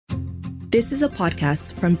This is a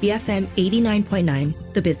podcast from BFM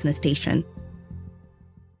 89.9, the business station.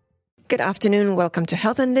 Good afternoon. Welcome to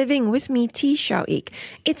Health and Living with me, T. Shao-Ik.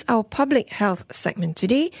 It's our public health segment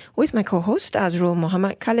today with my co-host Azrul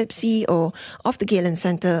Mohamad Khalib, CEO of the Galen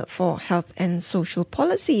Centre for Health and Social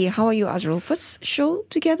Policy. How are you, Azrul? First show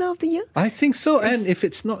together of the year? I think so. And if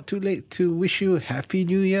it's not too late to wish you Happy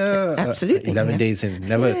New Year. Absolutely. 11 days in,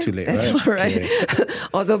 never too late, that's right? All right. Okay.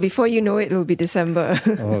 Although before you know it will be December.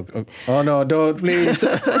 Oh no, don't, please.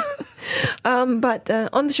 But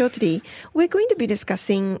on the show today, we're going to be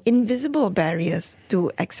discussing invisible barriers to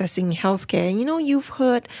accessing healthcare. You know, you've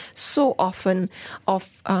heard so often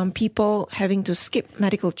of people having to skip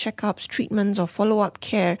medical checkups, treatments, or follow-up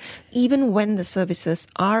care, even when the services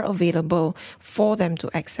are available for them to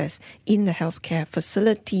access in the healthcare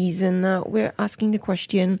facilities. And we're asking the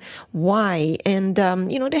question, why? And,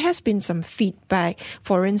 there has been some feedback.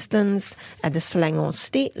 For instance, at the Selangor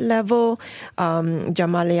state level,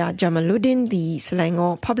 Jamalia Jamaluddin, the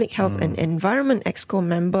Selangor Public Health and Environment Exco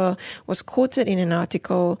member, was quoted in an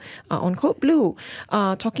article on Code Blue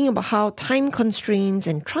talking about how time constraints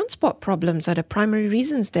and transport problems are the primary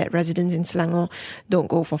reasons that residents in Selangor don't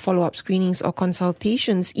go for follow-up screenings or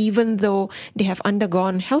consultations, even though they have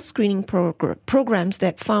undergone health screening programs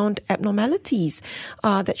that found abnormalities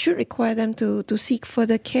that should require them to seek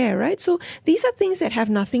further care, right? So these are things that have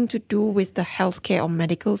nothing to do with the healthcare or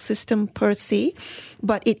medical system per se,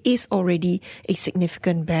 but it is already a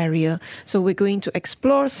significant barrier. So we're going to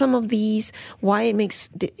explore some of these, why it makes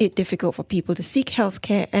it difficult for people to seek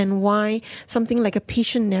healthcare, and why something like a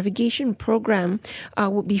patient navigation program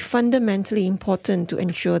would be fundamentally important to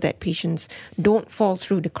ensure that patients don't fall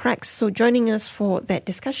through the cracks. So joining us for that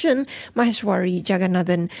discussion, Maheshwari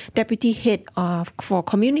Jagannathan, Deputy Head for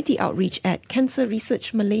Community Outreach at Cancer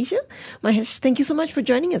Research Malaysia. Mahesh, thank you so much for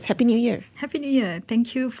joining us. Happy New Year. Happy New Year.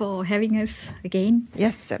 Thank you for having us again.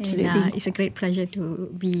 Yes, absolutely. And, it's a great pleasure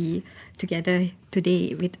to be together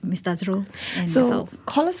today with Mr. Azrul and so myself.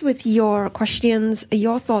 Call us with your questions,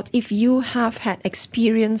 your thoughts, if you have had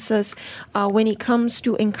experiences when it comes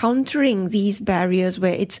to encountering these barriers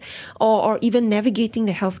where it's, or even navigating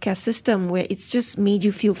the healthcare system where it's just made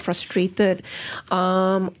you feel frustrated,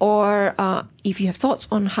 or if you have thoughts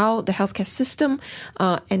on how the healthcare system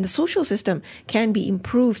and the social system can be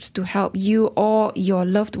improved to help you or your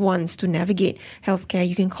loved ones to navigate healthcare,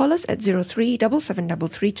 you can call us at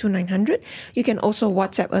 0377332900. You can also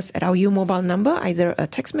WhatsApp us at our U-Mobile number, either a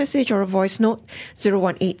text message or a voice note,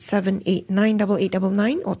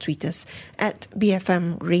 018-789-8899, or tweet us at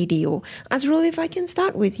BFM Radio. Azrul, if I can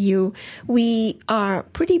start with you, we are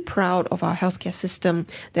pretty proud of our healthcare system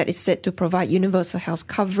that is set to provide universal health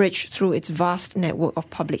coverage through its vast network of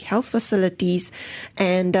public health facilities.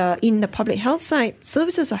 And in the public health side,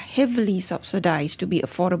 services are heavily subsidized to be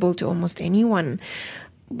affordable to almost anyone.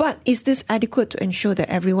 But is this adequate to ensure that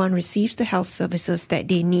everyone receives the health services that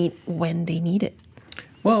they need when they need it?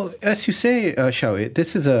 Well, as you say, Shao-Ik,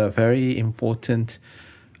 this is a very important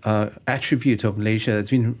attribute of Malaysia.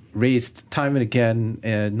 It's been raised time and again,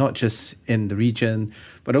 not just in the region,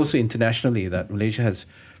 but also internationally, that Malaysia has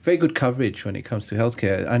very good coverage when it comes to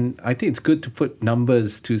healthcare. And I think it's good to put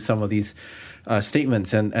numbers to some of these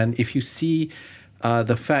statements. And if you see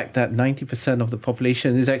the fact that 90% of the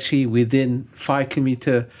population is actually within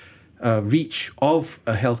 5-kilometer reach of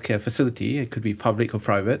a healthcare facility, it could be public or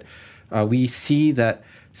private, we see that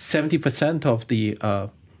 70% of the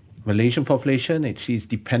Malaysian population actually is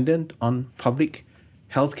dependent on public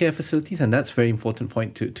healthcare facilities, and that's a very important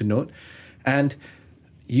point to note. And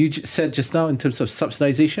you said just now in terms of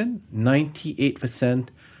subsidization, 98%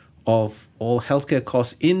 of all healthcare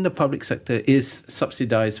costs in the public sector is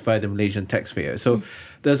subsidized by the Malaysian taxpayer. So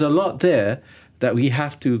there's a lot there that we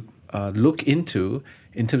have to look into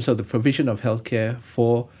in terms of the provision of healthcare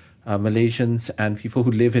for Malaysians and people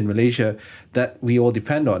who live in Malaysia that we all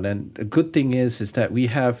depend on. And the good thing is that we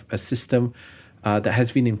have a system that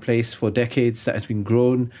has been in place for decades, that has been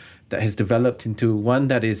grown, that has developed into one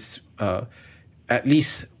that is at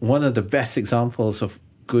least one of the best examples of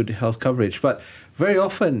good health coverage. But very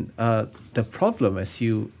often, the problem, as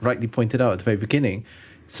you rightly pointed out at the very beginning,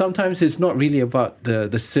 sometimes it's not really about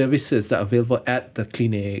the services that are available at the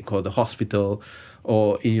clinic or the hospital,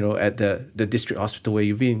 or at the district hospital where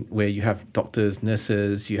you've been, where you have doctors,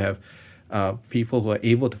 nurses, you have people who are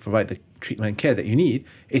able to provide the treatment and care that you need.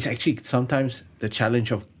 It's actually sometimes the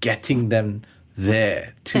challenge of getting them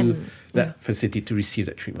there to that facility to receive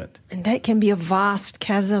that treatment. And that can be a vast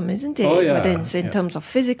chasm, isn't it? Whether it's in terms of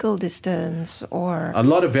physical distance or... A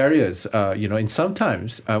lot of barriers, and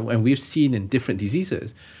sometimes, and we've seen in different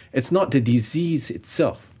diseases, it's not the disease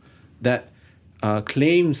itself that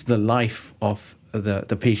claims the life of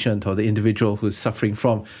the patient or the individual who's suffering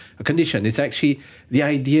from a condition. It's actually the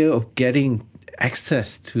idea of getting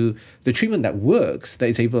access to the treatment that works, that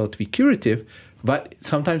is able to be curative, but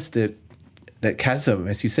sometimes that chasm,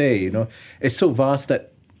 as you say, is so vast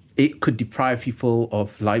that it could deprive people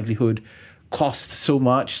of livelihood, cost so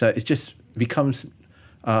much that it just becomes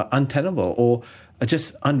untenable or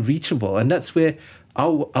just unreachable. And that's where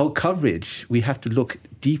our coverage, we have to look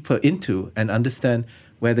deeper into and understand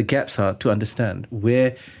where the gaps are, to understand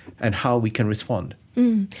where and how we can respond.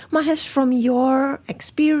 Mahesh, from your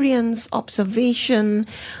experience, observation,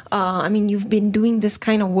 you've been doing this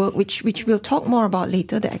kind of work, which we'll talk more about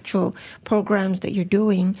later, the actual programs that you're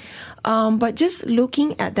doing. But just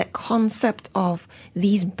looking at that concept of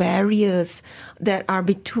these barriers that are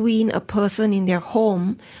between a person in their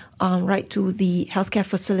home, right to the healthcare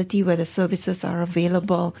facility where the services are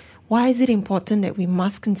available. Why is it important that we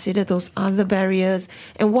must consider those other barriers?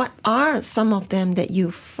 And what are some of them that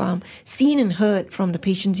you've seen and heard from the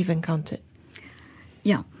patients you've encountered?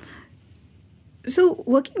 Yeah. So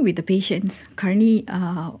working with the patients, currently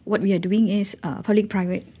what we are doing is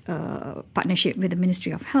public-private partnership with the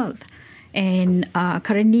Ministry of Health. And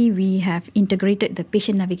currently we have integrated the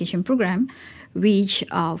patient navigation program, which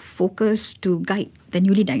are focused to guide the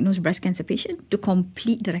newly diagnosed breast cancer patient to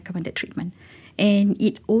complete the recommended treatment. And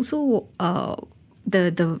it also,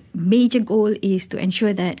 the major goal is to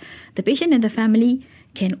ensure that the patient and the family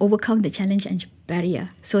can overcome the challenge and barrier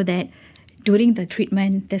so that during the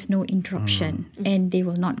treatment, there's no interruption and they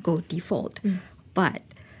will not go default. But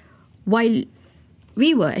while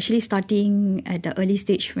we were actually starting at the early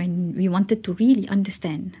stage when we wanted to really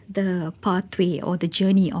understand the pathway or the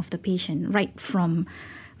journey of the patient right from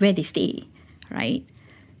where they stay, right?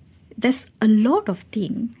 There's a lot of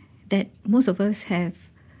things that most of us have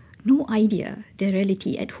no idea their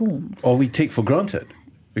reality at home. Or we take for granted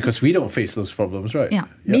because we don't face those problems, right? Yeah,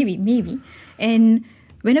 maybe. And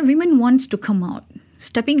when a woman wants to come out,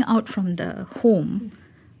 stepping out from the home,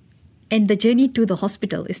 and the journey to the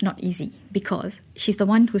hospital is not easy because she's the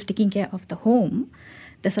one who's taking care of the home.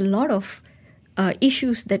 There's a lot of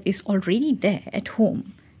issues that is already there at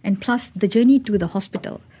home. And plus the journey to the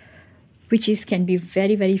hospital, which can be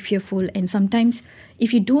very, very fearful. And sometimes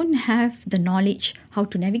if you don't have the knowledge how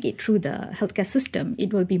to navigate through the healthcare system,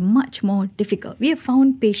 it will be much more difficult. We have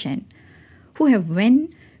found patients who have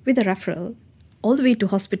went with a referral all the way to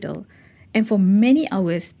hospital. And for many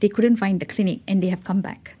hours, they couldn't find the clinic and they have come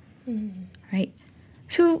back. Right?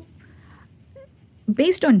 So,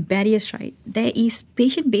 based on barriers, right, there is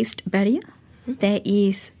patient-based barrier, there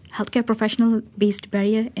is healthcare professional-based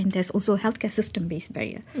barrier, and there's also healthcare system-based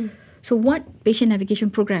barrier. So, what patient navigation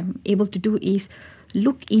program able to do is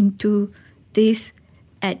look into this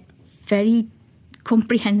at very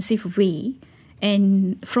comprehensive way,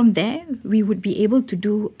 and from there, we would be able to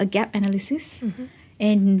do a gap analysis,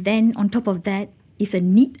 and then on top of that is a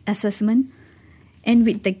need assessment. And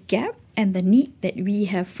with the gap and the need that we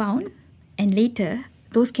have found, and later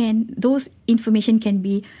those information can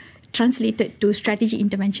be translated to strategy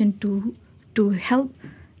intervention to help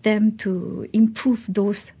them to improve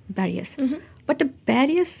those barriers. But the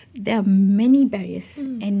barriers, there are many barriers,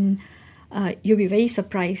 and you'll be very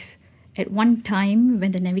surprised at one time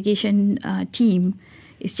when the navigation team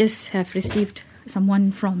is just have received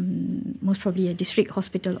someone from most probably a district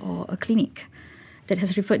hospital or a clinic that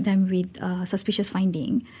has referred them with suspicious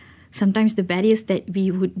finding. Sometimes the barriers that we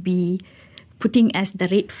would be putting as the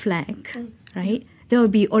red flag, right? There will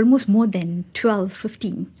be almost more than 12,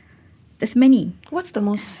 15. There's many. What's the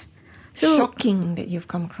most shocking that you've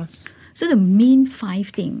come across? So the main 5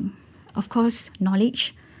 things, of course,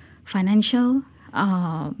 knowledge, financial,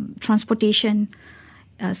 transportation,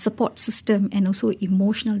 support system, and also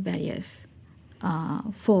emotional barriers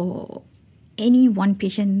for any one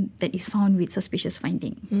patient that is found with suspicious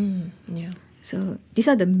finding. So these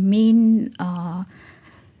are the main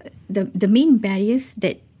the main barriers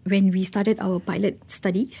that when we started our pilot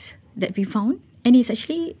studies that we found, and it's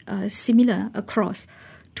actually similar across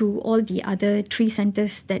to all the other 3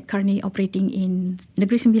 centers that currently operating in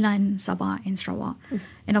Negeri Sembilan, Sabah, and Sarawak.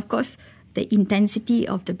 And of course, the intensity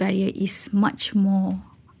of the barrier is much more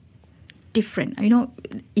different.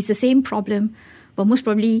 It's the same problem, but most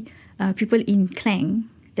probably people in Klang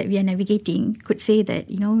that we are navigating could say that,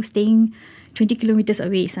 staying 20 kilometers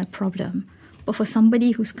away is a problem. But for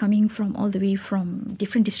somebody who's coming from all the way from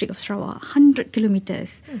different district of Sarawak, 100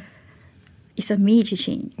 kilometers, it's a major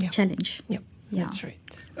challenge. Yep. Yeah. That's right.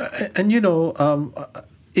 And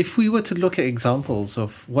if we were to look at examples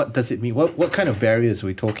of what does it mean, what kind of barriers are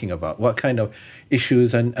we talking about? What kind of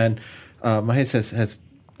issues? And Mahesh has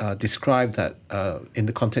describe that in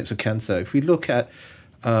the context of cancer. If we look at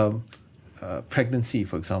pregnancy,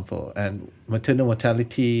 for example, and maternal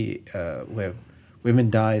mortality, where women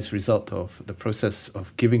die as a result of the process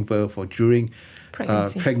of giving birth or during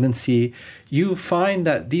pregnancy, you find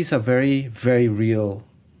that these are very, very real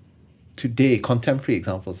today, contemporary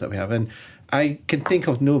examples that we have. And I can think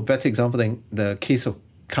of no better example than the case of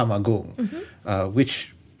Kamagong,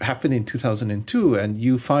 which happened in 2002. And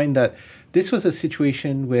you find that this was a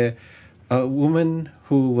situation where a woman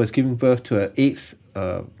who was giving birth to her eighth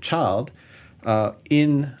child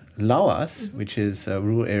in Lawas, which is a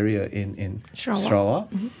rural area in Sarawak,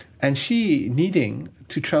 and she needing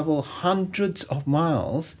to travel hundreds of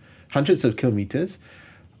miles, hundreds of kilometers,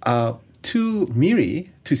 to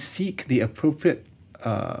Miri to seek the appropriate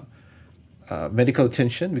medical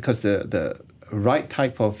attention because the right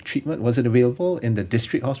type of treatment wasn't available in the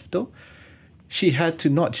district hospital. She had to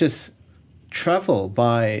not just travel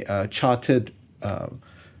by chartered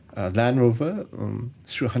Land Rover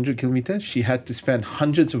through 100 kilometers. She had to spend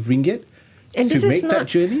hundreds of ringgit to make that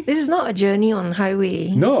journey. This is not a journey on highway.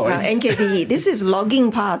 No, NKP. This is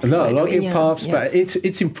logging paths. No, logging paths. Yeah. But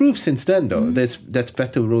it's improved since then, though. That's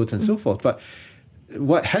better roads and so forth. But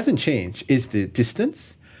what hasn't changed is the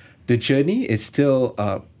distance. The journey is still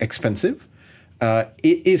expensive.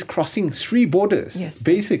 It is crossing 3 borders,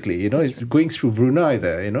 basically. It's going through Brunei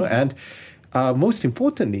there, and most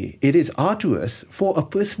importantly, it is arduous for a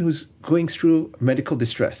person who's going through medical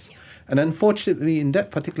distress. And unfortunately, in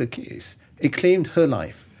that particular case, it claimed her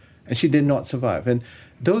life and she did not survive. And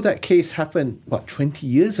though that case happened, 20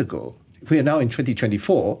 years ago, we are now in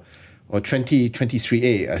 2024 or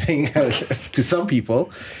 2023A, I think, to some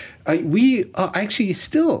people, we are actually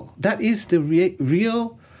still, that is the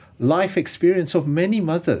real life experience of many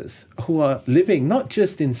mothers who are living not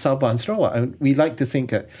just in Sabah and Sarawak. And we like to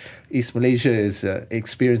think that East Malaysia is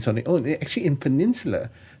experience on its own. Actually, in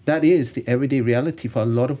Peninsula, that is the everyday reality for a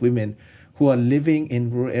lot of women who are living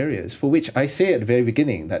in rural areas, for which I say at the very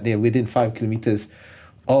beginning that they are within 5 kilometers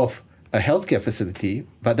of a healthcare facility,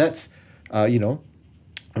 but that's, around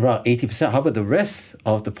 80%. How about the rest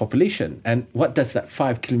of the population? And what does that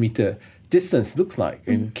 5 kilometer distance look like?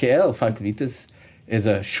 In KL, 5 kilometers is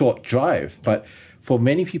a short drive, but for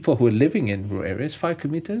many people who are living in rural areas, 5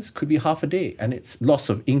 kilometers could be half a day, and it's loss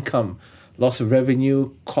of income, loss of revenue,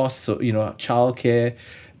 costs of childcare.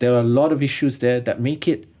 There are a lot of issues there that make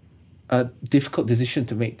it a difficult decision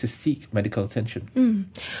to make to seek medical attention.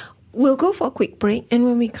 We'll go for a quick break, and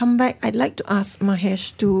when we come back, I'd like to ask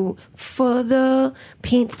Mahesh to further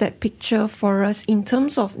paint that picture for us in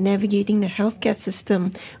terms of navigating the healthcare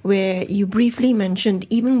system, where you briefly mentioned,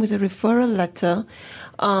 even with a referral letter,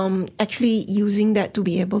 actually using that to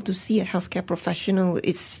be able to see a healthcare professional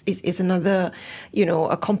is another,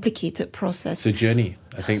 a complicated process. It's a journey,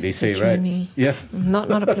 I think they say, right? Yeah.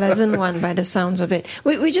 Not a pleasant one by the sounds of it.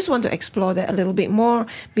 We just want to explore that a little bit more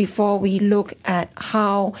before we look at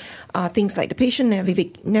how things like the patient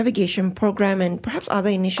navigation program and perhaps other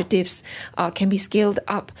initiatives can be scaled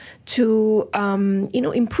up to,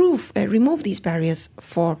 improve and remove these barriers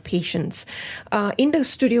for patients. In the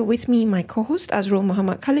studio with me, my co-host Azrul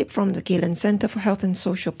Muhammad Khalib from the Galen Centre for Health and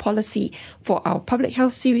Social Policy for our Public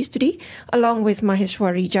Health series today, along with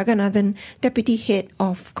Maheshwari Jagannathan, Deputy Head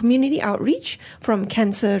of Community Outreach from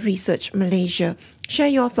Cancer Research Malaysia. Share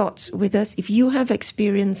your thoughts with us if you have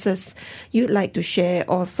experiences you'd like to share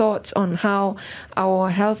or thoughts on how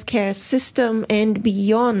our healthcare system and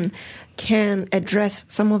beyond can address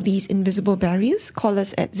some of these invisible barriers. Call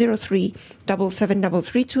us at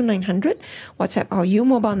 03-7733-2900, WhatsApp our U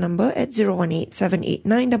mobile number at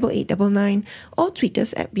 018-789-8899, or tweet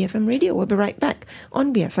us at BFM Radio. We'll be right back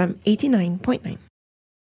on BFM 89.9.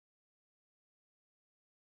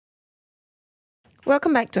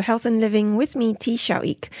 Welcome back to Health and Living with me, T.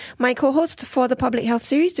 Shawik. My co-host for the Public Health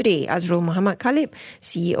series today, Azrul Muhammad Khalib,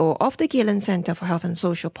 CEO of the Galen Centre for Health and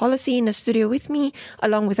Social Policy, in the studio with me,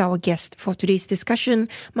 along with our guest for today's discussion,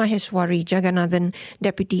 Maheshwari Jagannathan,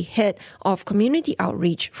 Deputy Head of Community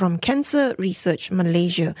Outreach from Cancer Research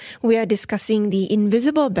Malaysia. We are discussing the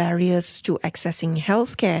invisible barriers to accessing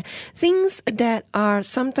healthcare, things that are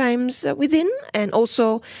sometimes within and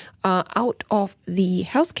also out of the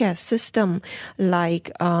healthcare system,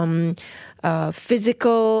 like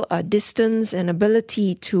physical distance and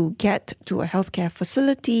ability to get to a healthcare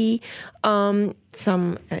facility, some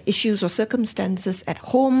issues or circumstances at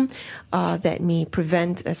home that may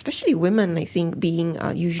prevent, especially women, I think, being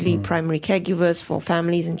usually primary caregivers for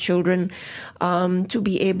families and children, to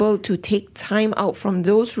be able to take time out from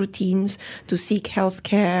those routines to seek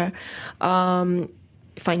healthcare.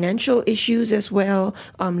 financial issues as well,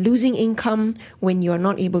 losing income when you're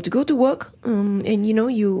not able to go to work, and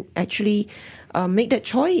you actually make that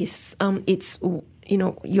choice. It's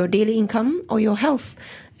your daily income or your health.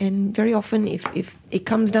 And very often, if it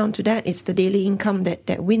comes down to that, it's the daily income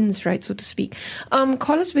that wins, right, so to speak.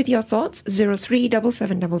 Call us with your thoughts,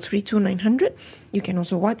 0377332900. You can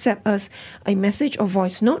also WhatsApp us a message or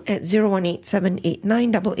voice note at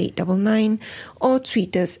 018-789-8899 or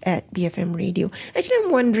tweet us at BFM Radio. Actually, I'm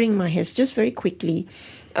wondering, Mahes, just very quickly,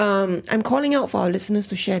 I'm calling out for our listeners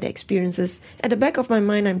to share their experiences. At the back of my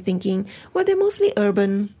mind, I'm thinking, well, they're mostly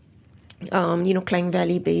urban, Klang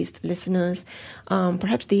Valley-based listeners.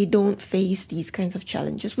 Perhaps they don't face these kinds of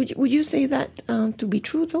challenges. Would you say that to be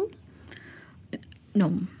true, though?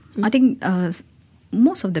 No. I think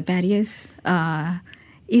most of the barriers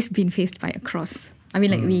is being faced by across. I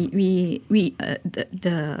mean, like the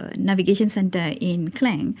navigation center in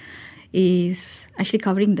Klang is actually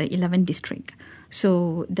covering the 11th district.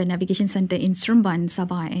 So the navigation center in Seremban,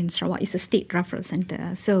 Sabah and Sarawak is a state referral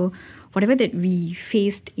center. So whatever that we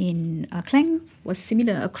faced in Klang was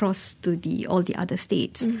similar across to all the other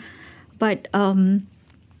states. But the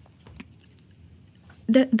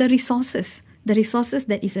resources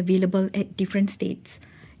that is available at different states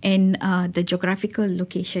and the geographical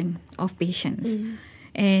location of patients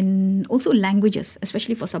and also languages,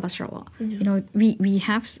 especially for Sabah Sarawak. We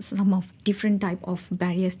have some of different type of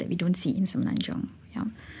barriers that we don't see in Semenanjung. Yeah.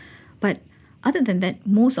 But other than that,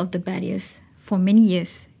 most of the barriers, for many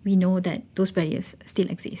years, we know that those barriers still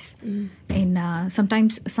exist. And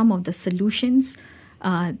sometimes some of the solutions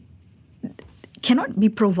cannot be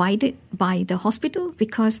provided by the hospital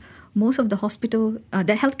because most of the hospital,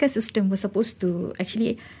 the healthcare system was supposed to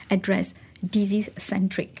actually address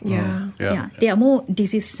disease-centric. Yeah. They are more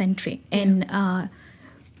disease-centric. And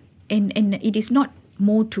it is not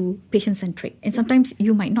more to patient-centric. And sometimes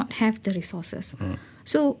you might not have the resources.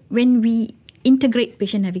 So when we integrate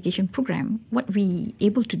patient navigation program, what we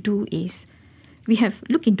able to do is we have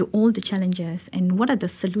looked into all the challenges and what are the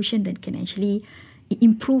solutions that can actually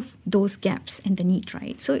improve those gaps and the need,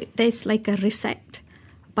 right? So there's like a reset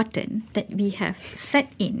button that we have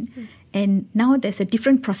set in, and now there's a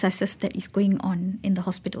different processes that is going on in the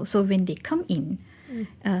hospital. So when they come in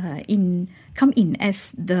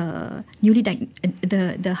as the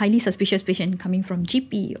the highly suspicious patient coming from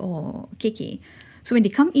GP or KK. So when they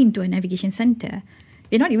come into a navigation center,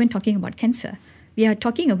 we're not even talking about cancer. We are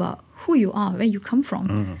talking about who you are, where you come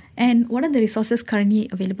from, and what are the resources currently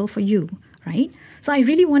available for you, right? So I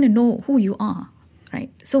really want to know who you are,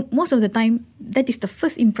 right? So most of the time, that is the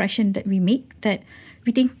first impression that we make, that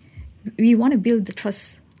we think we want to build the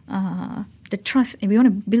trust, and we want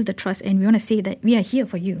to build the trust, and we want to say that we are here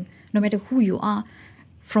for you, no matter who you are,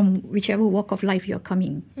 from whichever walk of life you are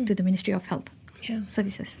coming to the Ministry of Health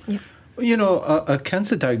Services. Yeah. A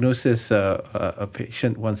cancer diagnosis, a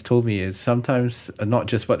patient once told me, is sometimes not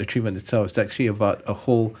just about the treatment itself, it's actually about a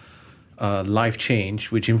whole life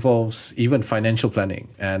change, which involves even financial planning.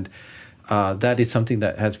 And that is something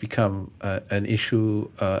that has become an issue,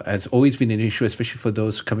 has always been an issue, especially for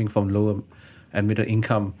those coming from lower and middle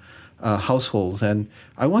income households. And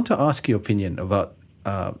I want to ask your opinion about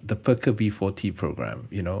the PERCA B40 program,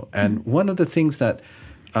 and one of the things that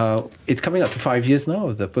it's coming up to 5 years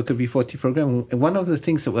now, the PERCA B40 program. And one of the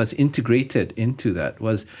things that was integrated into that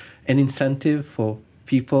was an incentive for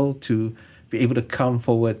people to be able to come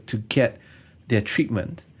forward to get their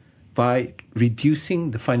treatment by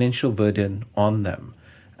reducing the financial burden on them.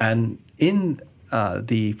 And in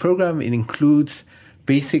the program, it includes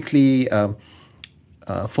basically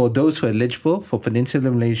for those who are eligible for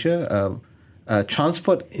Peninsular Malaysia,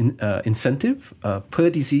 transport incentive per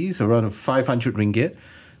disease around 500 ringgit.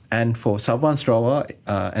 And for Sabah and Sarawak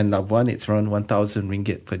and Labuan, it's around 1,000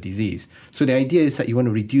 ringgit per disease. So the idea is that you want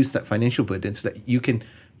to reduce that financial burden so that you can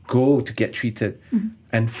go to get treated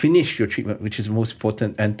and finish your treatment, which is most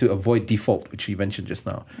important, and to avoid default, which you mentioned just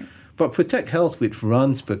now. But Protect Health, which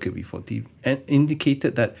runs PERCA B40,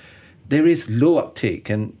 indicated that there is low uptake.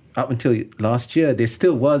 And up until last year, there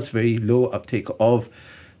still was very low uptake of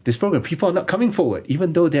this program. People are not coming forward,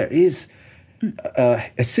 even though there is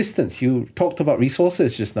assistance. You talked about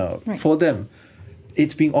resources just now for them.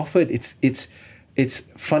 It's being offered. It's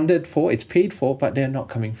funded for. It's paid for, but they're not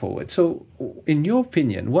coming forward. So, in your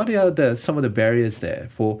opinion, what are some of the barriers there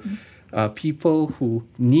for people who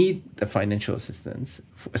need the financial assistance,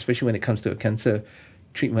 especially when it comes to a cancer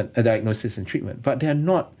treatment, a diagnosis and treatment, but they're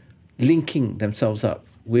not linking themselves up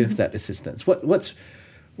with that assistance? What's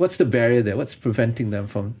the barrier there? What's preventing them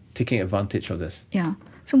from taking advantage of this? Yeah.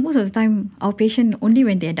 So most of the time, our patient, only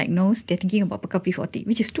when they're diagnosed, they're thinking about PERCA B40,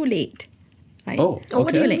 which is too late. right? Oh,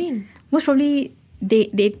 what do okay. you mean? Most probably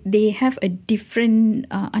they have a different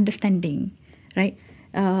understanding, right?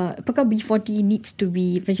 Peka B40 needs to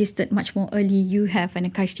be registered much more early. You have a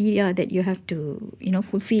criteria that you have to,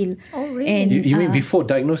 fulfill. Oh, really? And, You mean before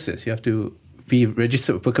diagnosis, you have to be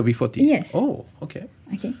registered with Peka B40? Yes. Oh, okay.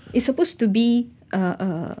 Okay, it's supposed to be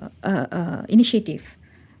a initiative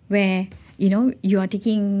where you are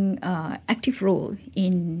taking active role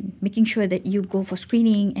in making sure that you go for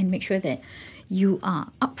screening and make sure that you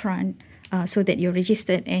are upfront, so that you're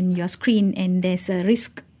registered and you're screened and there's a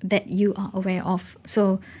risk that you are aware of.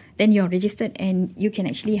 So then you're registered and you can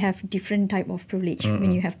actually have different type of privilege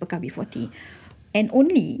when you have Peka B40, and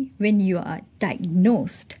only when you are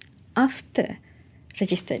diagnosed after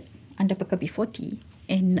registered under Peka B40,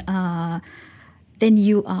 and then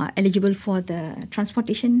you are eligible for the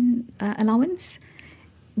transportation allowance,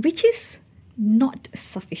 which is not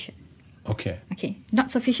sufficient. Okay. Okay,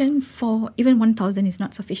 not sufficient for, even 1,000 is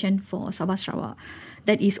not sufficient for Sabah Sarawak.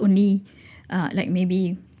 That is only like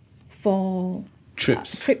maybe 4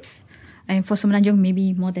 trips. And for Semenanjung,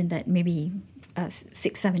 maybe more than that, maybe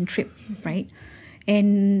 6-7 trip, right?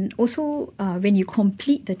 And also when you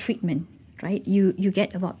complete the treatment, right, you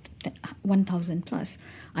get about 1,000 plus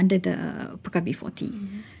under the Peka B40.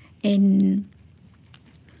 And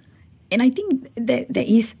I think that there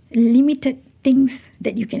is limited things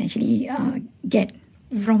that you can actually get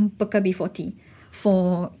from Peka B40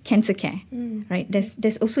 for cancer care, right?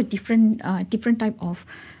 There's also different type of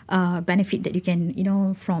benefit that you can,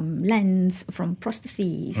 from lens, from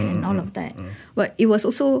prostheses, and all of that. But it was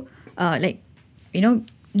also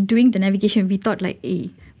doing the navigation, we thought like,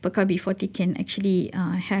 Peka B40 can actually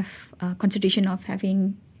have consideration of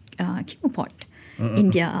having chemoport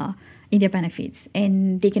in their benefits,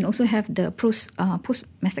 and they can also have the post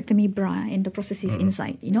mastectomy bra and the prosthesis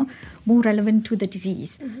inside, more relevant to the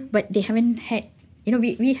disease. But they haven't had,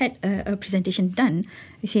 we had a presentation done.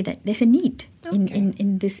 We say that there's a need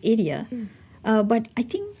in this area, but I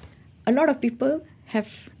think a lot of people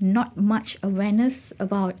have not much awareness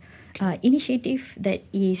about initiative that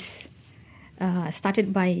is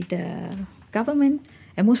started by the government,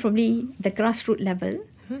 and most probably the grassroots level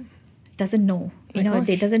doesn't know.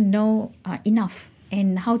 They doesn't know enough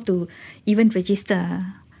and how to even register.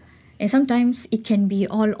 And sometimes it can be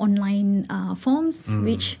all online forms,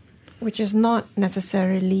 Which is not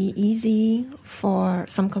necessarily easy for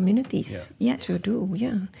some communities to do.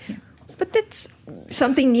 Yeah. But that's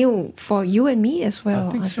something new for you and me as well.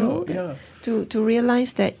 I think so, yeah. To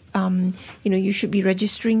realize that you should be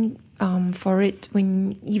registering for it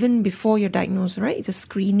even before you're diagnosed, right? It's a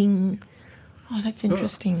screening. Oh, that's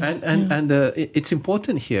interesting. And it's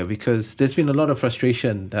important here because there's been a lot of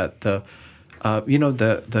frustration that the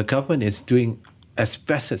government is doing as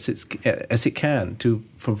best as it can to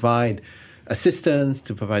provide assistance,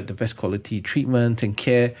 to provide the best quality treatment and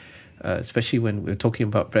care, especially when we're talking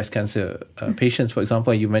about breast cancer patients, for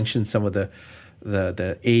example. You mentioned some of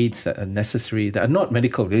the aids that are necessary that are not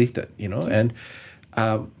medical related, and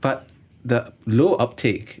but the low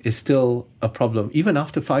uptake is still a problem even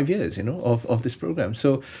after 5 years, of this program.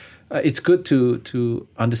 So it's good to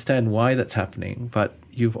understand why that's happening. But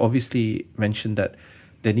you've obviously mentioned that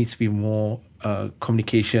there needs to be more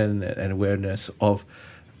communication and awareness of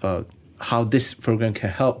how this program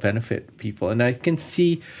can help benefit people. And I can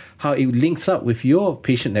see how it links up with your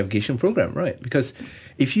patient navigation program, right? Because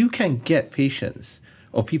if you can get patients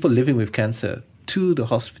or people living with cancer to the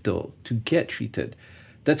hospital to get treated,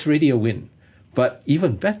 that's really a win. But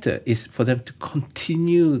even better is for them to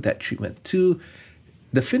continue that treatment to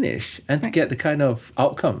the finish and to get the kind of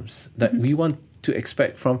outcomes that we want to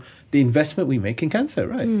expect from the investment we make in cancer,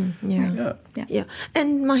 right? Yeah.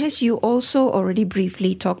 And Mahesh, you also already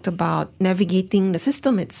briefly talked about navigating the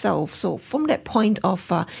system itself. So from that point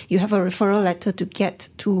of, you have a referral letter to get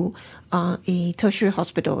to a tertiary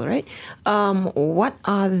hospital, right? What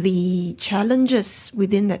are the challenges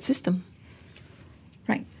within that system?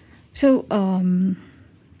 Right. So,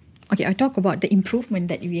 I talk about the improvement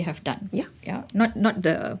that we have done. Yeah. Not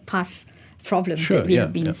the past problems that we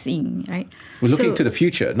have been seeing, right? We're looking to the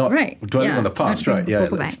future, not dwelling on the past, right? Yeah,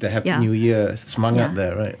 let's the Happy New Year semangat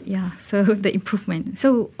there, right? Yeah, so the improvement.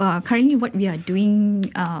 So currently what we are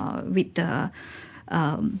doing with the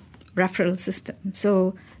referral system.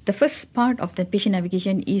 So the first part of the patient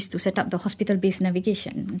navigation is to set up the hospital-based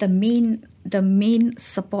navigation, the main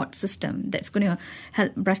support system that's going to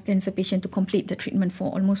help breast cancer patient to complete the treatment for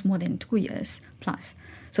almost more than 2 years plus.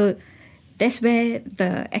 So that's where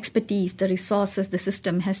the expertise, the resources, the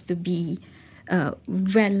system has to be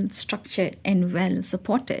well structured and well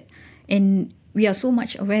supported. And we are so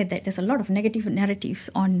much aware that there's a lot of negative narratives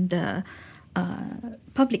on the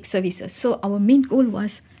public services. So our main goal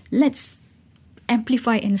was, let's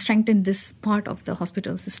amplify and strengthen this part of the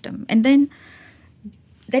hospital system. And then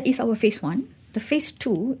that is our phase 1. The phase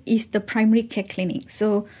 2 is the primary care clinic.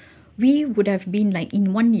 So we would have been like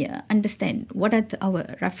in 1 year, understand what are our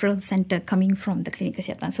referral center coming from the Klinik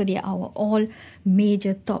Kesihatan. So they are our all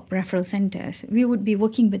major top referral centers. We would be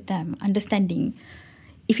working with them, understanding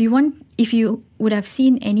if you would have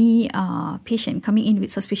seen any patient coming in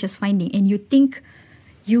with suspicious finding and you think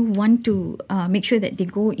you want to make sure that they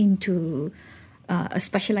go into a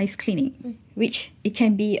specialized clinic, which it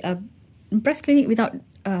can be a breast clinic without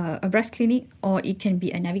a breast clinic, or it can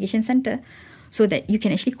be a navigation center, so that you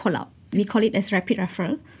can actually call out. We call it as rapid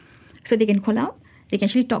referral. So they can call out. They can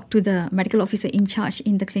actually talk to the medical officer in charge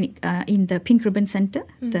in the clinic, in the Pink Ribbon Center,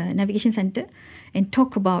 the navigation center, and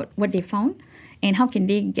talk about what they found and how can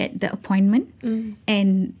they get the appointment,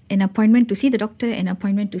 and an appointment to see the doctor, an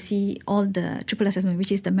appointment to see all the triple assessment,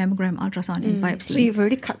 which is the mammogram, ultrasound, and biopsy. So you've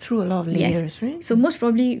already cut through a lot of layers, right? So most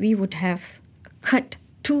probably we would have cut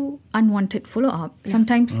 2 unwanted follow-up.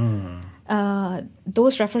 Sometimes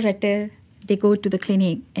those referral letters, they go to the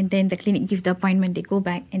clinic and then the clinic gives the appointment, they go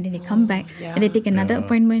back and then they come back and they take another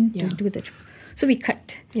appointment to do the... So we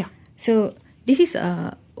cut. Yeah. So this is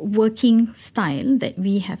a working style that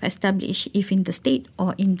we have established if in the state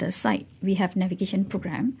or in the site we have navigation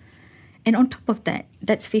program. And on top of that,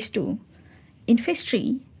 that's phase 2. In phase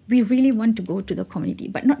 3, we really want to go to the community,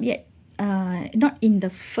 but not yet, not in the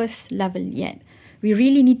first level yet. We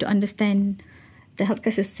really need to understand the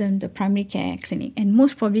healthcare system, the primary care clinic, and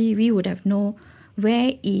most probably we would have know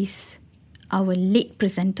where is our late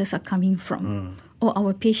presenters are coming from, or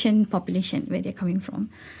our patient population, where they're coming from.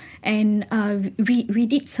 And we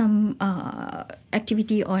did some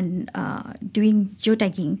activity on doing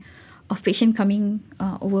geotagging of patient coming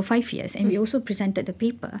over 5 years, and we also presented the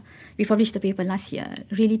paper. We published the paper last year,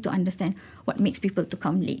 really to understand what makes people to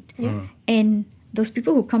come late. And those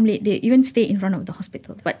people who come late, they even stay in front of the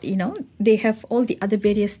hospital. But, they have all the other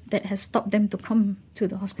barriers that has stopped them to come to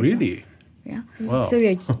the hospital. Really? Yeah. Wow. So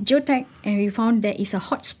we geotagged and we found there is a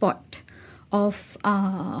hotspot of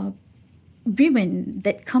women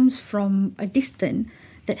that comes from a distance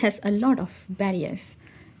that has a lot of barriers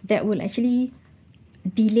that will actually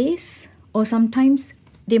delays, or sometimes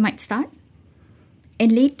they might start.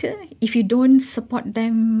 And later, if you don't support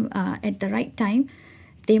them at the right time,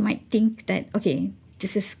 they might think that, okay,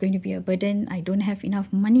 this is going to be a burden. I don't have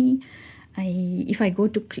enough money. If I go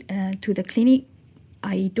to the clinic,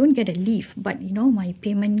 I don't get a leave, but my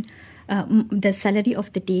payment, the salary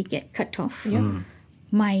of the day get cut off.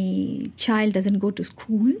 My child doesn't go to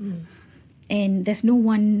school, and there's no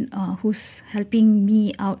one who's helping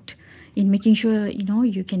me out in making sure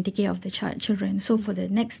you can take care of the children. So for the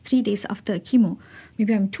next 3 days after chemo,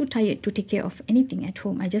 maybe I'm too tired to take care of anything at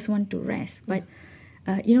home. I just want to rest. But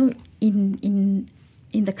in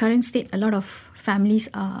the current state, a lot of families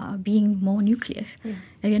are being more nucleus.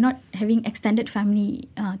 And we're not having extended family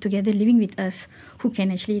together living with us who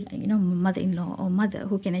can actually, mother-in-law or mother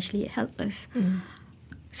who can actually help us.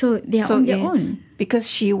 So they are on their own. Because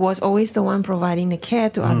she was always the one providing the care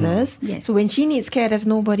to others. Yes. So when she needs care, there's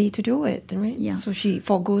nobody to do it, right? Yeah. So she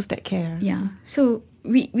forgoes that care. Yeah. So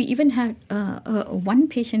we even had a one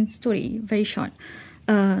patient story, very short.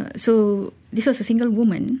 So this was a single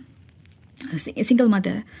woman, a single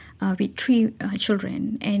mother with 3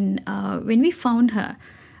 children. And when we found her,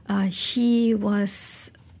 she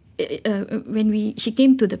was... she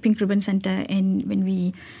came to the Pink Ribbon Center, and when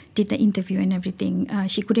we did the interview and everything,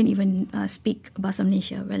 she couldn't even speak Bahasa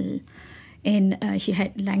Malaysia well, and she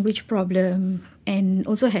had language problem, and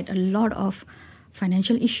also had a lot of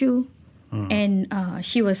financial issue, and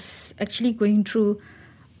she was actually going through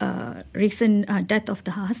recent death of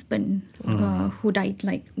her husband, who died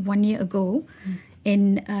like 1 year ago,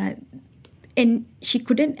 and she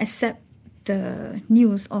couldn't accept the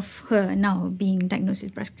news of her now being diagnosed with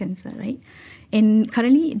breast cancer, right? And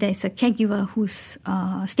currently there's a caregiver who's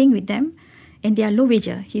staying with them, and they are low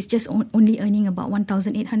wager. He's just only earning about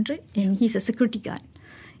 1,800, and he's a security guard,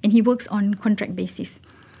 and he works on contract basis.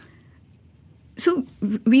 So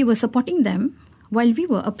we were supporting them while we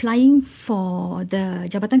were applying for the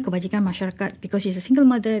Jabatan Kebajikan Masyarakat, because she's a single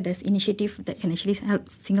mother. There's initiative that can actually help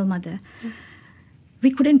single mother. We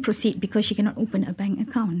couldn't proceed because she cannot open a bank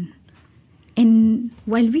account. And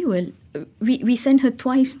while we sent her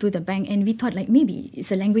twice to the bank, and we thought like maybe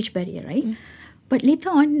it's a language barrier, right? But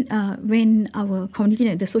later on, when our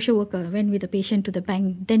community, the social worker, went with the patient to the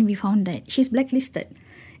bank, then we found that she's blacklisted,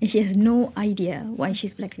 and she has no idea why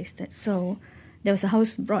she's blacklisted. So there was a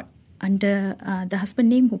house brought under the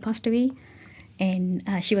husband name who passed away, and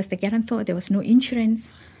she was the guarantor. There was no insurance,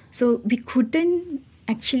 so we couldn't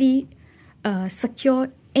actually secure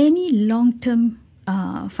any long-term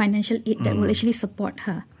financial aid that will actually support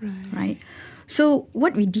her, right? So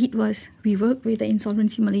what we did was we worked with the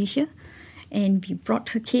Insolvency Malaysia, and we brought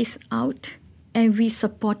her case out, and we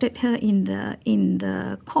supported her in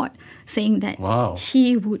the court, saying that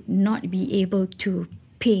she would not be able to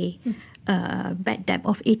pay a bad debt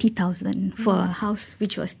of 80,000 for a house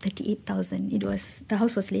which was 38,000. The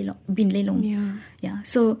house was been lelong.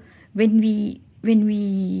 So when we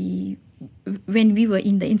were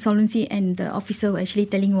in the insolvency, and the officer was actually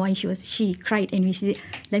telling why she cried, and we said,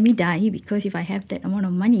 let me die, because if I have that amount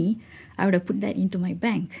of money, I would have put that into my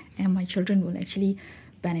bank, and my children will actually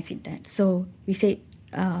benefit that. So we said,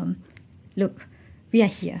 look, we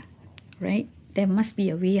are here, right? There must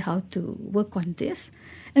be a way how to work on this.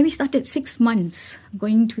 And we started 6 months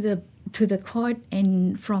going to the court,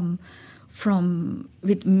 and from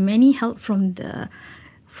with many help from the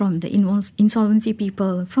insolvency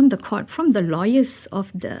people, from the court, from the lawyers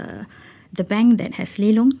of the bank that has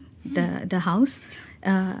lelong the house.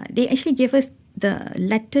 They actually gave us the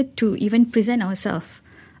letter to even present ourselves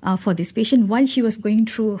for this patient while she was going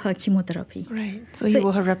through her chemotherapy. Right. So you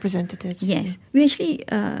were her representatives. Yes. We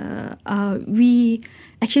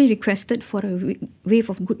actually requested for a waive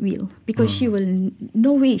of goodwill, because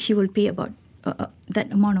no way she will pay about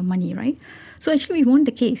that amount of money, right? So actually we won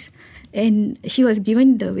the case, and she was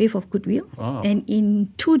given the waive of goodwill. Wow. And in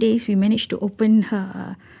 2 days we managed to open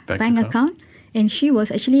her bank account, and she was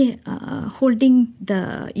actually holding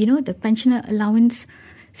the pensioner allowance,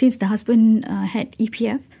 since the husband had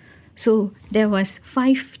EPF. So there was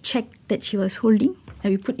 5 checks that she was holding,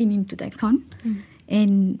 and we put into the account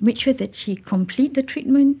and made sure that she complete the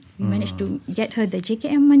treatment. We managed to get her the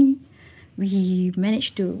JKM money. We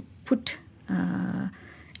managed to put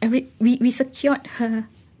we secured her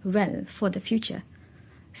well for the future.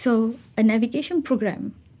 So a navigation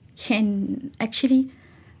program can actually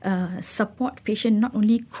support patient not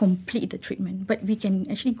only complete the treatment, but we can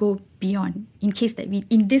actually go beyond, in case that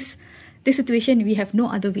in this situation we have no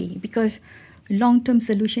other way, because long-term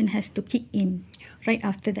solution has to kick in right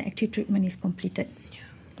after the active treatment is completed.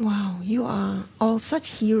 Wow, you are all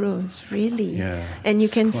such heroes, really. Yeah, and you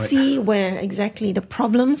can see where exactly the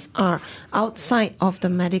problems are outside of the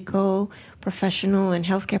medical professional and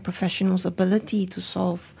healthcare professionals' ability to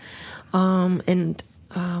solve. Wow.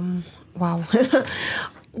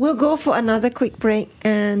 We'll go for another quick break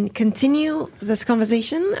and continue this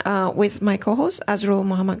conversation with my co-host Azrul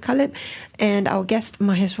Muhammad Khalib and our guest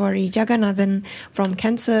Maheswari Jagannathan from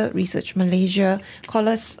Cancer Research Malaysia. Call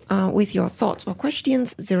us with your thoughts or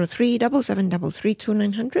questions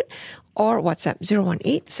 0377332900 or WhatsApp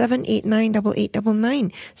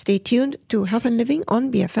 018-789-8899. Stay tuned to Health and Living on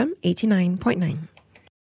BFM 89.9.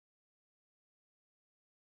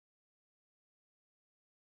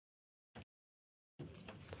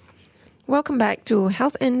 Welcome back to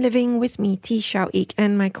Health and Living with me, T. Shao-Ik,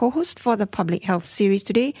 and my co-host for the Public Health series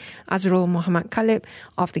today, Azrul Muhammad Khalib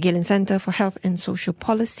of the Galen Centre for Health and Social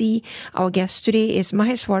Policy. Our guest today is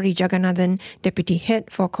Maheswari Jagannathan, Deputy Head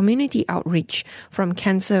for Community Outreach from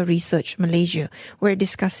Cancer Research Malaysia. We're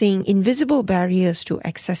discussing invisible barriers to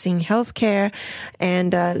accessing healthcare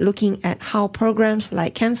and looking at how programs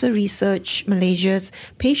like Cancer Research Malaysia's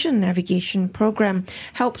Patient Navigation Program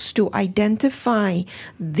helps to identify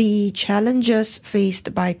the challenges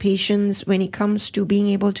faced by patients when it comes to being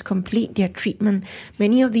able to complete their treatment.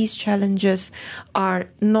 Many of these challenges are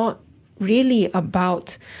not really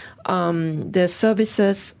about the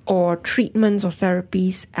services or treatments or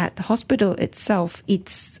therapies at the hospital itself.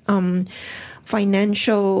 It's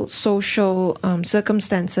financial, social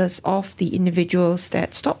circumstances of the individuals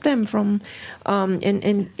that stop them from,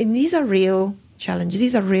 and these are real challenges.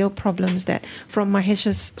 These are real problems that, from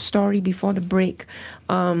Mahesh's story before the break,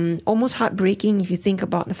 almost heartbreaking if you think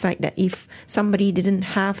about the fact that if somebody didn't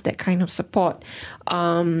have that kind of support,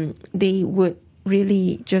 they would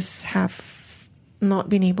really just have not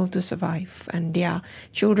been able to survive, and their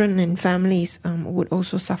children and families would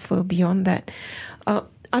also suffer beyond that.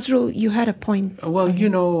 Azrul, you had a point. Well,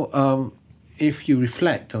 if you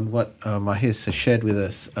reflect on what Mahesh has shared with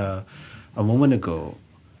us a moment ago,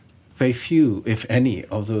 very few, if any,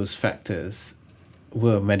 of those factors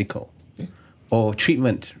were medical or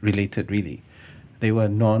treatment related, really. They were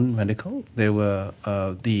non-medical. They were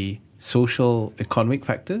the social, economic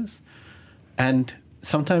factors, and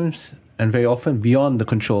sometimes and very often beyond the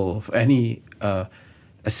control of any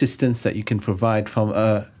assistance that you can provide from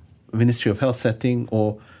a Ministry of Health setting,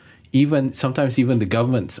 or sometimes even the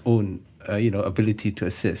government's own ability to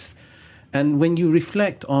assist. And when you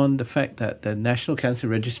reflect on the fact that the National Cancer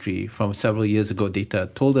Registry from several years ago data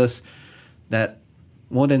told us that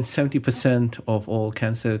more than 70% of all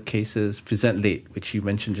cancer cases present late, which you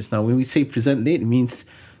mentioned just now. When we say present late, it means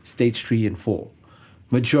stage 3 and 4.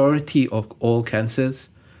 Majority of all cancers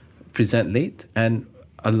present late, and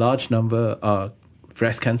a large number are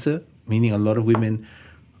breast cancer, meaning a lot of women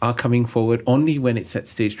are coming forward only when it's at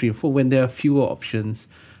stage 3 and 4, when there are fewer options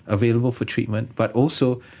available for treatment. But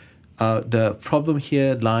also, the problem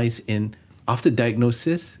here lies in after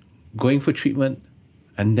diagnosis, going for treatment,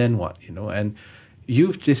 and then what, And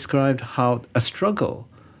you've described how a struggle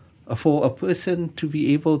for a person to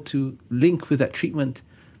be able to link with that treatment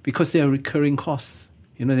because there are recurring costs.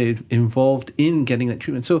 They're involved in getting that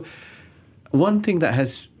treatment. So one thing that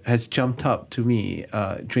has jumped up to me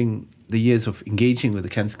during the years of engaging with the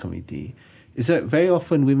cancer community is that very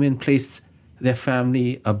often women place their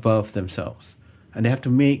family above themselves. And they have to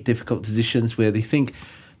make difficult decisions where they think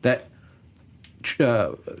that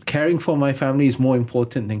caring for my family is more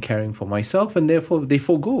important than caring for myself, and therefore they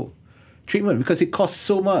forego treatment because it costs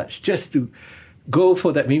so much just to go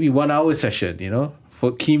for that maybe 1 hour session,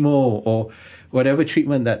 for chemo or whatever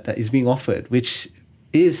treatment that is being offered, which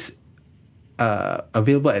is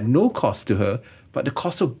available at no cost to her, but the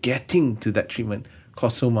cost of getting to that treatment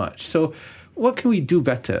costs so much. So what can we do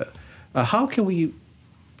better? How can we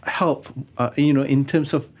help, in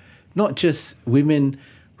terms of not just women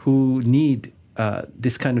who need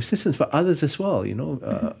this kind of assistance, but others as well,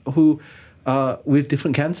 who with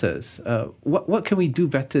different cancers. What can we do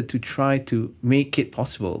better to try to make it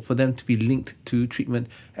possible for them to be linked to treatment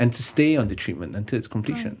and to stay on the treatment until its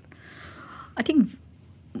completion? I think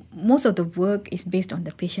most of the work is based on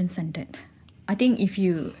the patient-centered. I think if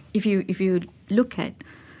you look at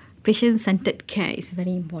patient-centered care, is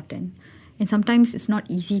very important. And sometimes it's not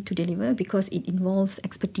easy to deliver because it involves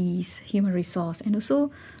expertise, human resource, and also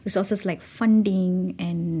resources like funding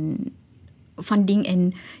and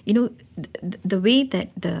the way that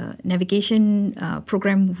the navigation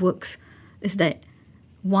program works is that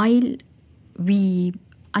while we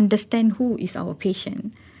understand who is our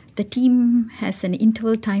patient, the team has an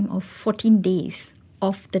interval time of 14 days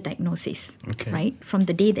of the diagnosis, right, from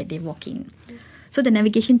the day that they walk in. So the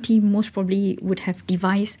navigation team most probably would have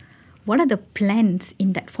devised what are the plans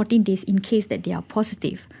in that 14 days in case that they are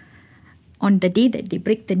positive. On the day that they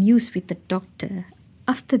break the news with the doctor,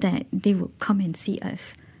 after that, they will come and see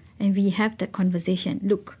us. And we have the conversation.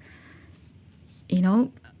 Look, the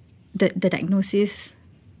diagnosis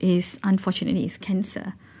is, unfortunately, is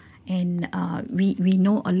cancer. And we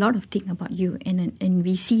know a lot of things about you. And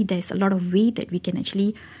we see there's a lot of way that we can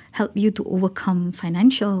actually help you to overcome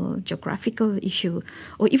financial, geographical issue,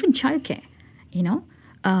 or even childcare,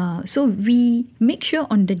 So we make sure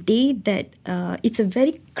on the day that it's a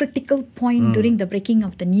very critical point during the breaking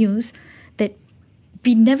of the news that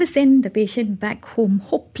we never send the patient back home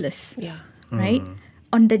hopeless, right?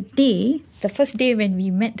 On the day, the first day when we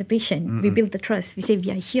met the patient, we build the trust. We say,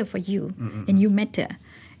 we are here for you, and you matter.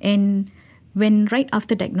 And when right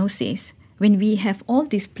after diagnosis, when we have all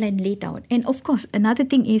this plan laid out, and of course, another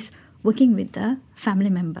thing is working with the family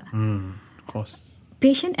member. Of course.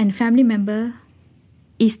 Patient and family member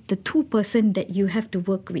is the two person that you have to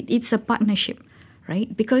work with. It's a partnership, right?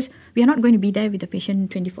 Because we are not going to be there with the patient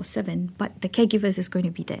 24/7, but the caregivers is going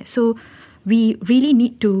to be there. So we really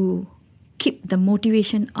need to keep the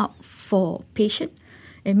motivation up for patient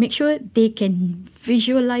and make sure they can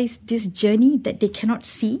visualize this journey that they cannot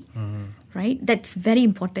see, right? That's very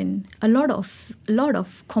important. A lot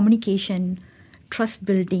of communication, trust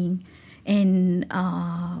building, and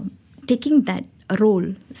taking that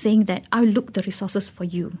role, saying that I'll look the resources for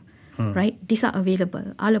you, right? These are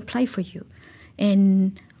available. I'll apply for you.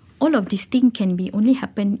 And all of these things can be only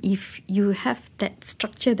happen if you have that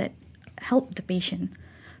structure that help the patient.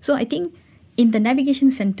 So I think in the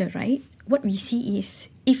navigation center, right, what we see is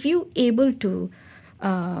if you able to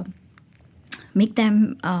make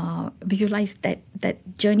them visualize that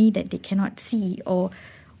journey that they cannot see, or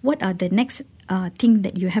what are the next thing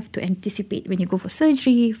that you have to anticipate when you go for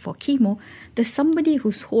surgery, for chemo, there's somebody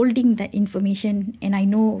who's holding that information, and I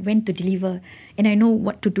know when to deliver, and I know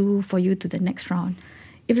what to do for you to the next round.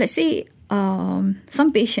 If let's say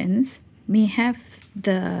some patients may have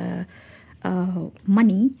the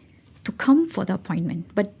money to come for the appointment,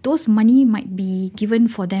 but those money might be given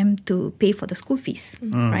for them to pay for the school fees,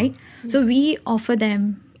 right? So we offer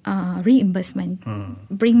them reimbursement.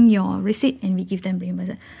 Bring your receipt and we give them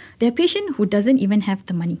reimbursement. There are patients who doesn't even have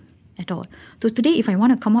the money at all. So today, if I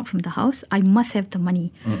want to come out from the house, I must have the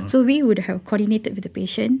money. So we would have coordinated with the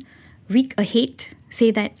patient week ahead say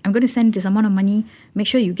that I'm going to send this amount of money, make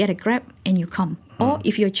sure you get a Grab and you come. Or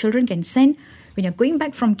if your children can send, when you're going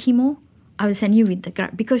back from chemo, I will send you with the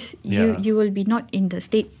Grab, because you will be not in the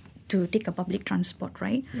state to take a public transport,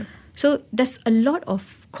 right? Yeah. So there's a lot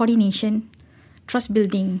of coordination, trust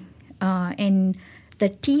building, and the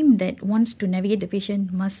team that wants to navigate the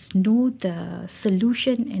patient must know the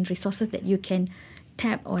solution and resources that you can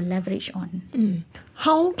tap or leverage on.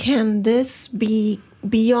 How can this be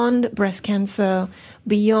beyond breast cancer,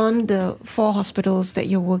 beyond the 4 hospitals that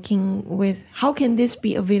you're working with? How can this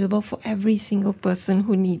be available for every single person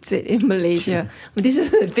who needs it in Malaysia? This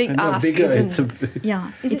is a big ask, isn't it? Yeah.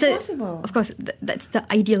 Is it possible? Of course, that's the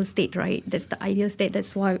ideal state, right? That's the ideal state.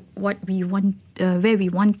 That's what we want, where we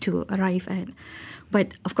want to arrive at.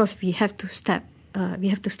 But of course, we have to start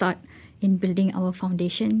in building our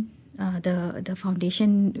foundation. The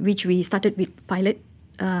foundation which we started with pilot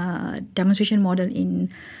demonstration model in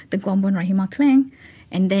the Gombon Rahimah Klang,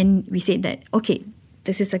 and then we said that, okay,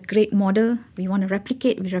 this is a great model, we want to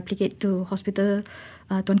replicate. We replicate to Hospital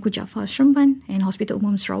Tuanku Jaafar Seremban and Hospital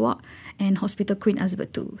Umum Sarawak and Hospital Queen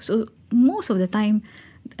Elizabeth II. So most of the time,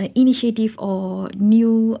 initiative or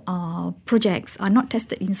new projects are not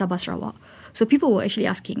tested in Sabah Sarawak. So people were actually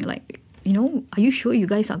asking, like, are you sure you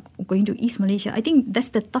guys are going to East Malaysia? I think that's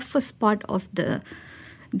the toughest part of the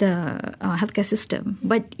healthcare system.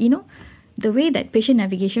 But, the way that patient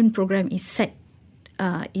navigation program is set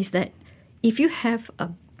is that if you have a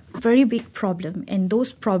very big problem and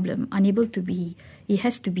those problem unable to be, it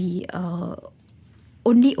has to be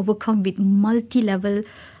only overcome with multi-level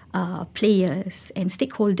players and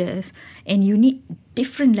stakeholders, and you need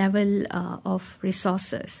different level of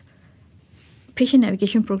resources. Patient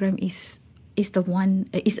navigation program is the one,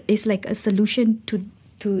 is like a solution to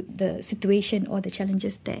the situation or the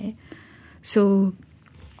challenges there. So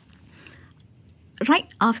right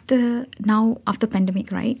after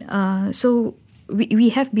pandemic, right? So we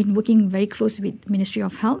have been working very close with Ministry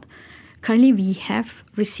of Health. Currently, we have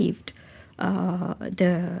received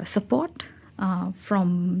the support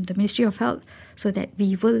from the Ministry of Health, so that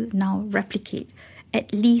we will now replicate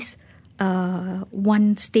at least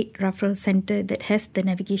one state referral center that has the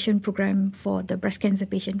navigation program for the breast cancer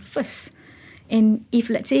patient first. And if,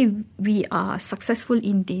 let's say, we are successful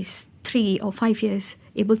in these 3 or 5 years,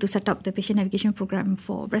 able to set up the patient navigation program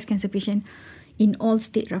for breast cancer patient in all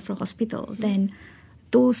state referral hospital, then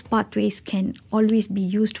those pathways can always be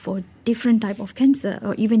used for different type of cancer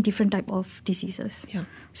or even different type of diseases. Yeah.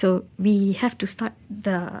 So we have to start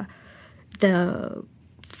the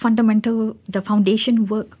foundation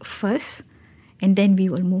work first, and then we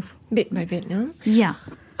will move bit by bit. No? Yeah.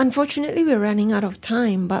 Unfortunately, we're running out of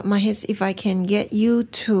time. But Mahes, if I can get you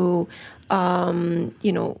to,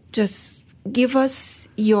 just give us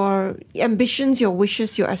your ambitions, your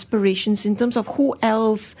wishes, your aspirations in terms of who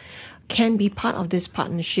else can be part of this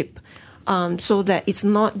partnership, so that it's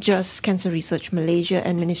not just Cancer Research Malaysia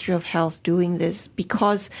and Ministry of Health doing this,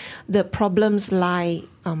 because the problems lie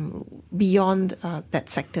beyond that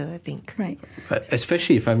sector, I think. Right.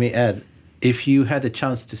 Especially, if I may add, if you had a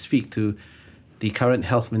chance to speak to the current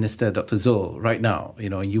Health Minister, Dr. Zul, right now,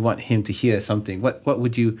 and you want him to hear something, what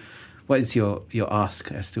is your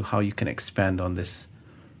ask as to how you can expand on this?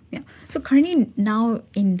 Yeah. So currently now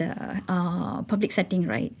in the public setting,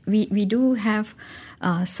 right, we do have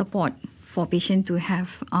support for patients to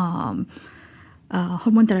have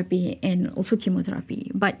hormone therapy and also chemotherapy.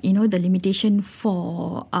 But, the limitation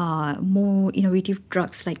for more innovative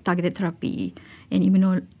drugs like targeted therapy and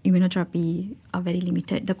immunotherapy are very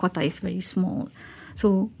limited. The quota is very small.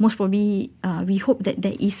 So most probably, we hope that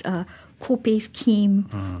there is a co-pay scheme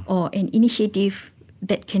or an initiative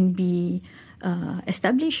that can be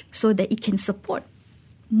established so that it can support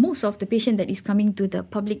most of the patient that is coming to the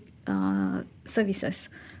public services,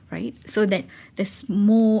 right? So that there's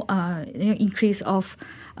more increase of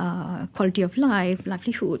quality of life,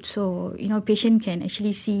 livelihood. So, patient can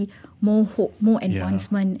actually see more hope, more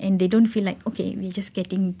advancement, and they don't feel like, okay, we're just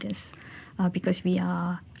getting this because we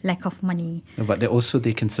are lack of money. No, but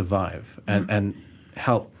they can survive and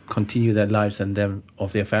help continue their lives and them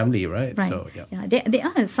of their family, right? Right. So, there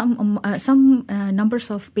are some numbers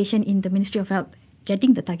of patients in the Ministry of Health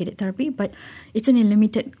getting the targeted therapy, but it's an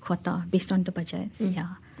unlimited quota based on the budgets.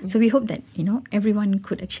 So we hope that everyone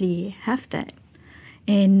could actually have that,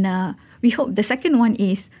 and we hope the second one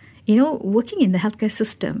is working in the healthcare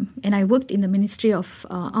system. And I worked in the Ministry of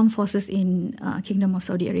Armed Forces in Kingdom of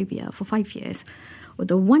Saudi Arabia for 5 years.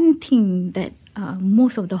 The one thing that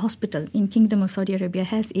most of the hospital in Kingdom of Saudi Arabia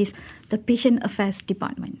has is the patient affairs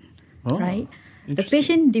department, right? The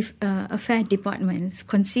patient affairs departments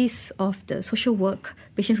consists of the social work,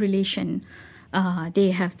 patient relation,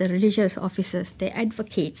 They have the religious officers, the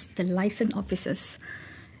advocates, the license officers.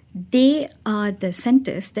 They are the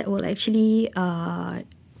centers that will actually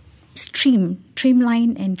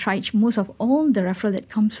streamline and triage most of all the referral that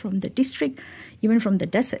comes from the district, even from the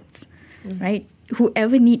deserts, right?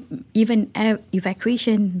 Whoever need even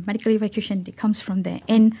evacuation, medical evacuation, it comes from there.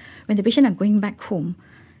 And when the patient are going back home,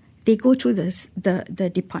 they go through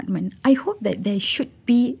the department. I hope that there should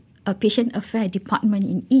be a patient affair department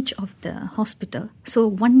in each of the hospital. So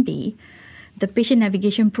one day, the patient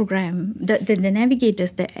navigation program, the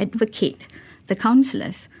navigators, the advocate, the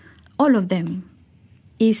counselors, all of them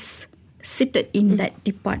is seated in that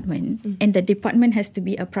department. And the department has to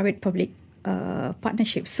be a private-public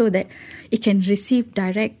partnership so that it can receive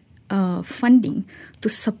direct funding to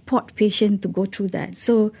support patient to go through that.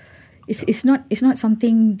 So it's not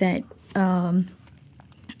something that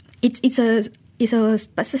it's a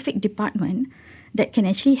specific department that can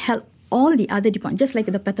actually help all the other departments, just like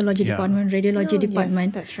the pathology department, radiology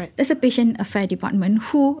department. Yes, that's right. There's a patient affair department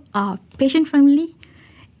who are patient friendly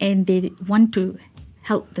and they want to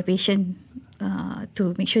help the patient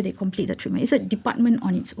to make sure they complete the treatment. It's a department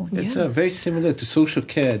on its own. It's very similar to social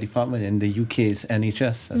care department in the UK's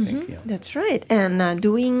NHS, I think. Yeah. That's right. And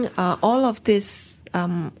doing all of this,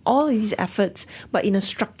 all these efforts, but in a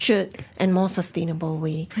structured and more sustainable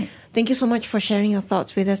way. Right. Thank you so much for sharing your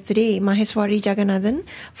thoughts with us today. Maheswari Jagannathan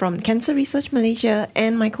from Cancer Research Malaysia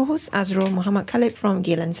and my co-host Azrul Muhammad Khalid from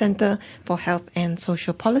Geylang Centre for Health and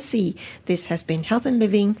Social Policy. This has been Health and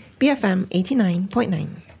Living, BFM 89.9.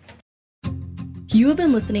 You have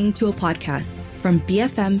been listening to a podcast from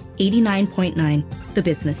BFM 89.9, the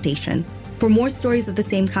business station. For more stories of the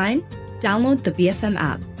same kind, download the BFM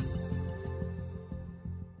app.